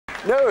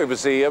No, it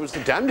was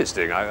the damnedest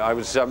thing. I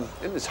was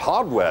in this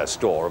hardware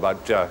store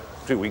about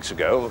 2 weeks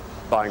ago,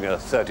 buying a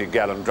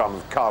 30-gallon drum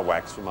of car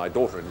wax for my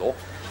daughter-in-law,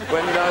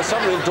 when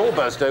suddenly the door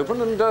burst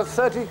open and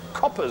 30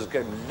 coppers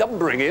came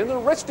lumbering in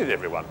and arrested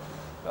everyone.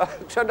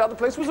 Turned out the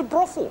place was a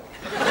brothel.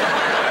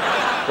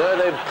 There,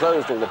 they've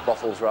closed all the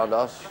brothels around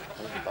us.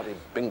 Bloody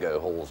bingo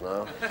halls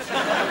now.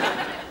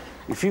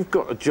 If you've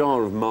got a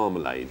jar of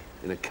marmalade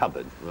in a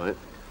cupboard, right,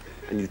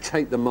 and you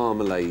take the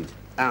marmalade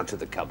out of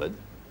the cupboard,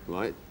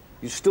 right,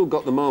 you've still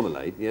got the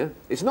marmalade, yeah?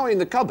 It's not in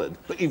the cupboard,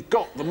 but you've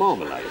got the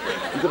marmalade.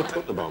 You've got to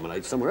put the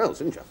marmalade somewhere else,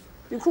 haven't you?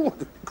 Of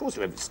course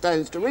you have. It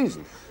stands to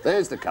reason.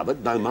 There's the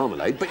cupboard, no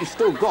marmalade, but you've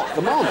still got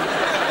the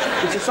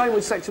marmalade. It's the same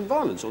with sex and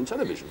violence on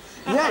television.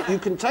 Yeah, you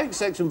can take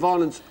sex and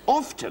violence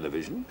off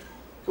television,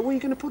 but where are you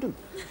going to put them?